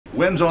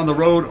Wins on the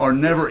road are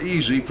never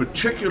easy,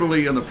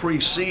 particularly in the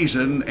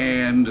preseason.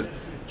 And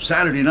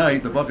Saturday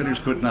night, the Buccaneers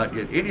could not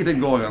get anything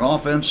going on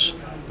offense.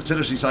 The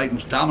Tennessee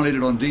Titans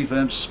dominated on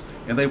defense,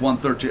 and they won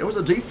 13. It was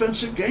a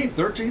defensive game,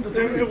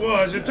 13-3. It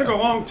was. It took a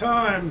long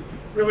time,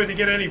 really, to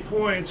get any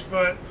points.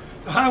 But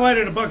the highlight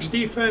of the Bucs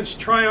defense,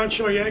 Tryon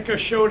Shoyinka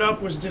showed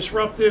up, was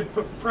disruptive,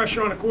 put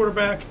pressure on the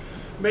quarterback,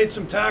 made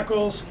some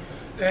tackles.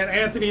 And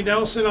Anthony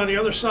Nelson on the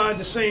other side,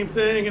 the same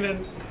thing. And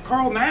then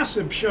Carl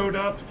Nassib showed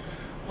up.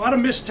 A lot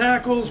of missed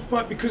tackles,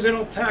 but because they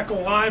don't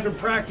tackle live in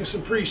practice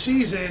in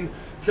preseason,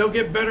 they'll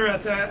get better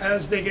at that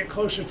as they get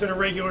closer to the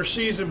regular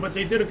season. But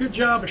they did a good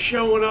job of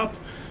showing up.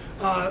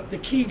 The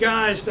key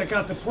guys that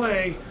got to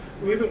play,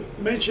 we even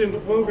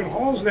mentioned Logan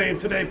Hall's name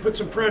today, put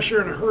some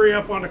pressure and a hurry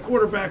up on the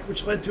quarterback,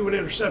 which led to an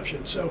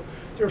interception. So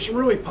there were some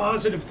really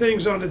positive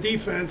things on the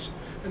defense,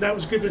 and that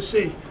was good to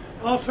see.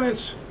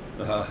 Offense,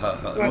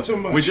 not so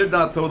much. We did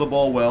not throw the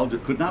ball well,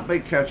 could not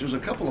make catches. A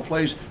couple of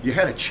plays, you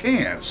had a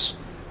chance,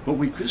 but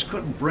we just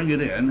couldn't bring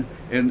it in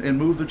and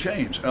move the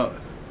chains.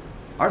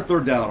 Our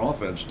third down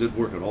offense didn't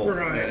work at all.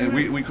 Right. And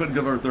we couldn't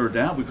get our third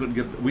down. We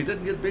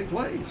didn't get big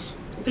plays.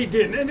 They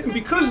didn't. And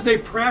because they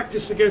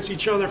practiced against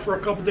each other for a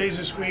couple days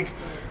this week,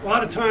 a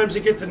lot of times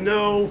they get to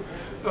know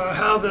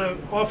how the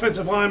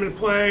offensive linemen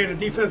play and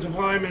the defensive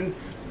linemen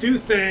do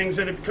things,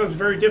 and it becomes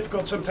very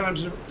difficult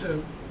sometimes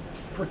to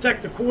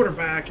protect the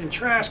quarterback. And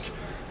Trask,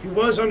 he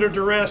was under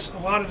duress a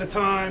lot of the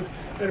time,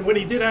 and when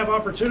he did have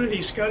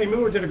opportunities, Scotty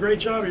Miller did a great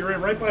job. He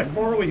ran right by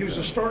Farley, who's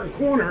the starting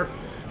corner,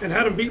 and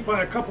had him beat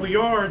by a couple of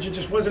yards and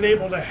just wasn't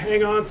able to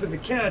hang on to the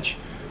catch.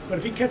 But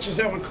if he catches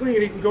that one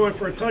clean, he can go in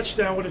for a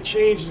touchdown. Would have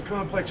changed the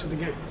complex of the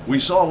game. We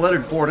saw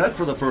Leonard Fournette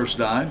for the first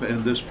time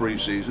in this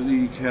preseason.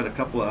 He had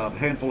a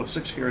handful of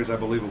 6 carries, I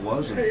believe it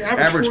was. And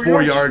averaged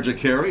 4 yards a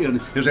carry,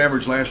 and his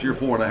average last year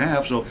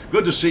 4.5. So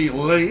good to see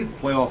Lenny,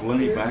 playoff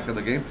Lenny, back in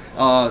the game.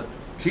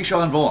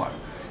 Keyshawn Vaughn,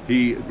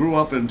 he grew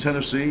up in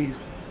Tennessee,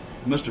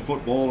 Mr.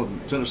 Football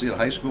in Tennessee at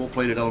high school,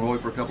 played at Illinois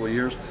for a couple of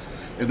years,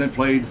 and then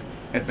played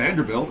at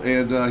Vanderbilt,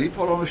 and he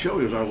put on a show.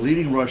 He was our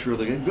leading rusher of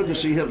the game. Good to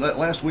see him.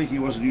 Last week he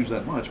wasn't used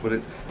that much,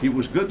 but he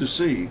was good to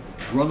see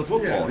run the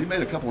football. Yeah. He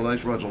made a couple of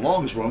nice runs. The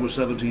longest run was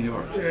 17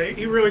 yards. Yeah,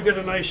 he really did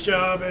a nice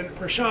job. And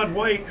Rashad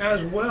White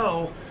as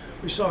well,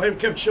 we saw him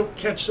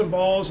catch some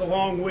balls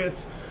along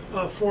with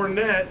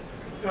Fournette.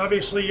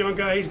 Obviously, young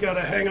guy, he's got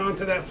to hang on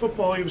to that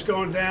football. He was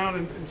going down,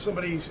 and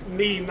somebody's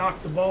knee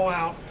knocked the ball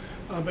out.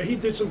 But he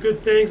did some good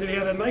things, and he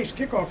had a nice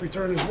kickoff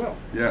return as well.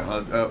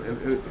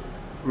 Yeah,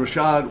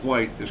 Rashad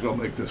White is going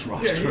to make this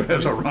roster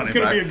as a running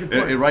back. Be a good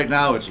player. Right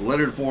now, it's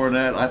Leonard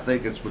Fournette. I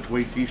think it's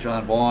between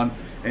Keyshawn Vaughn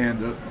and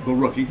the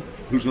rookie,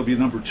 who's going to be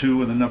number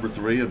 2 and then number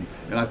 3. And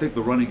I think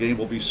the running game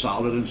will be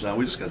solid and sound.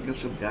 We just got to get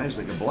some guys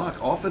that can block.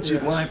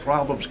 Offensive line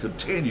problems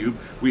continue.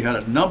 We had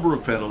a number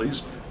of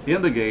penalties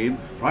in the game,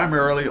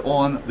 primarily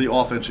on the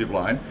offensive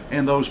line,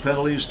 and those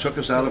penalties took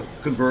us out of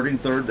converting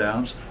third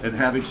downs and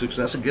having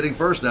success and getting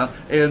first down.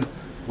 And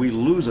we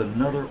lose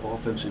another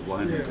offensive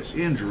lineman to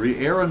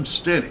injury, Aaron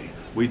Stinney.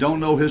 We don't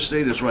know his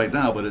status right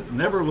now, but it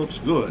never looks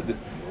good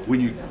when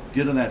you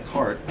get in that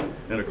cart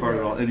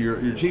and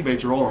your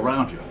teammates are all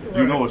around you.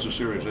 You know it's a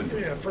serious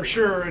injury. Yeah, for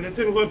sure. And it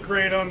didn't look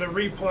great on the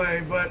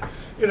replay, but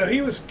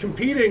he was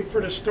competing for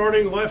the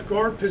starting left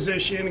guard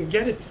position, and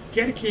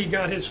Gedeke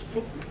got his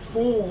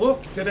full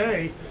look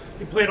today.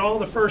 He played all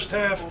the first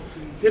half.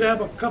 Did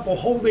have a couple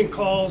holding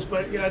calls,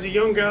 but as a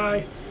young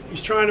guy,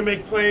 he's trying to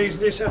make plays.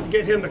 They just have to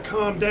get him to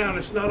calm down.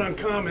 It's not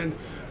uncommon.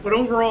 But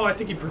overall, I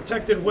think he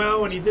protected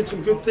well, and he did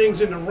some good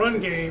things in the run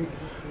game.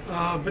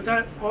 But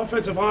that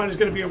offensive line is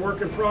going to be a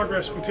work in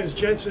progress because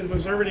Jensen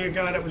was already a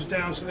guy that was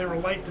down, so they were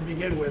light to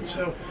begin with.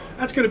 So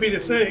that's going to be the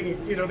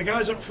thing. The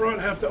guys up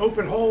front have to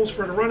open holes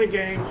for the running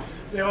game.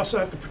 They also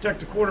have to protect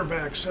the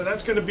quarterback. So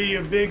that's going to be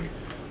a big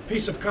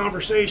piece of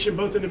conversation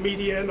both in the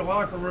media and the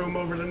locker room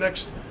over the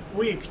next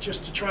week,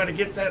 just to try to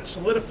get that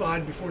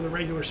solidified before the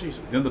regular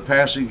season. In the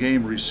passing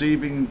game,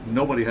 receiving,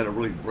 nobody had a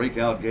really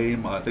breakout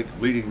game. I think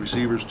leading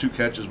receivers, 2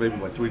 catches, maybe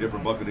by 3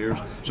 different Buccaneers.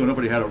 So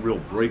nobody had a real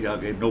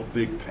breakout game. No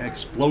big,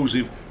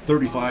 explosive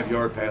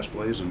 35-yard pass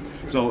plays. And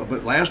so,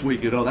 but last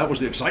week, that was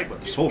the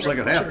excitement. This whole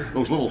second half,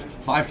 those little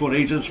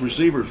 5'8"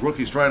 receivers,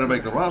 rookies trying to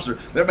make the roster,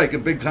 they're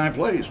making big-time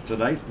plays.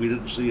 Tonight, we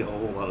didn't see a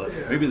whole lot of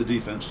that. Maybe the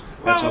defense.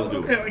 That's how they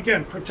do it.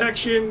 Again,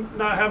 protection,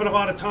 not having a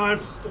lot of time,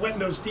 letting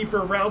those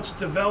deeper routes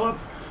develop.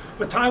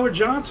 But Tyler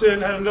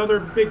Johnson had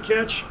another big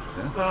catch,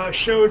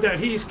 showed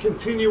that he's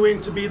continuing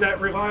to be that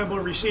reliable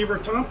receiver.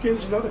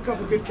 Tompkins, another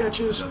couple good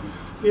catches,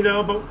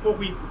 but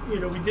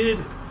we did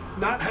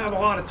not have a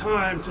lot of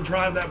time to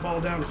drive that ball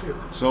down the field.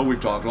 So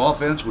we've talked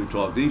offense, we've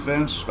talked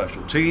defense,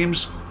 special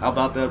teams. How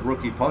about that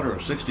rookie punter,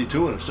 a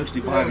 62 and a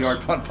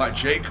 65-yard punt by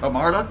Jay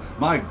Camarda?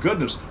 My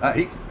goodness.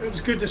 It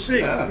was good to see.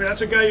 Yeah. I mean,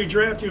 that's a guy you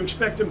draft, you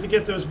expect him to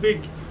get those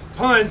big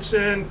punts,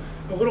 and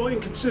a little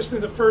inconsistent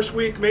the first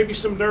week, maybe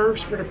some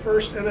nerves for the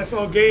first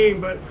NFL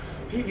game, but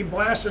he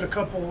blasted a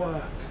couple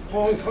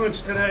long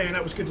punts today, and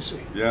that was good to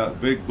see. Yeah,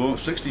 big boom,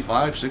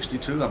 65,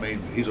 62. I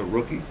mean, he's a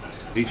rookie.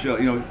 He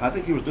showed, I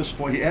think he was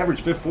disappointed. He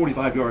averaged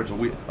 45 yards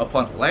a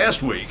punt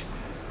last week.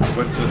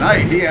 But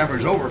tonight, he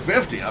averaged over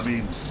 50. I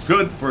mean,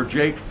 good for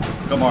Jake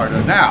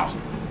Camarda. Now,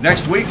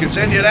 next week, it's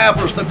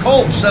Indianapolis. The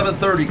Colts,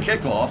 7:30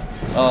 kickoff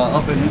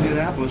up in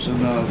Indianapolis, and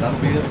that'll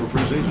be it for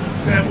preseason.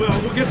 Yeah,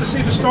 we'll get to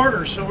see the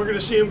starters, so we're going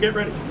to see them get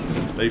ready.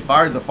 They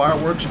fired the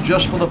fireworks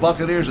just for the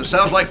Buccaneers. It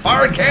sounds like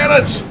firing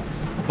cannons.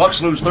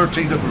 Bucs lose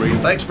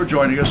 13-3. Thanks for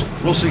joining us.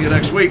 We'll see you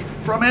next week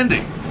from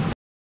Indy.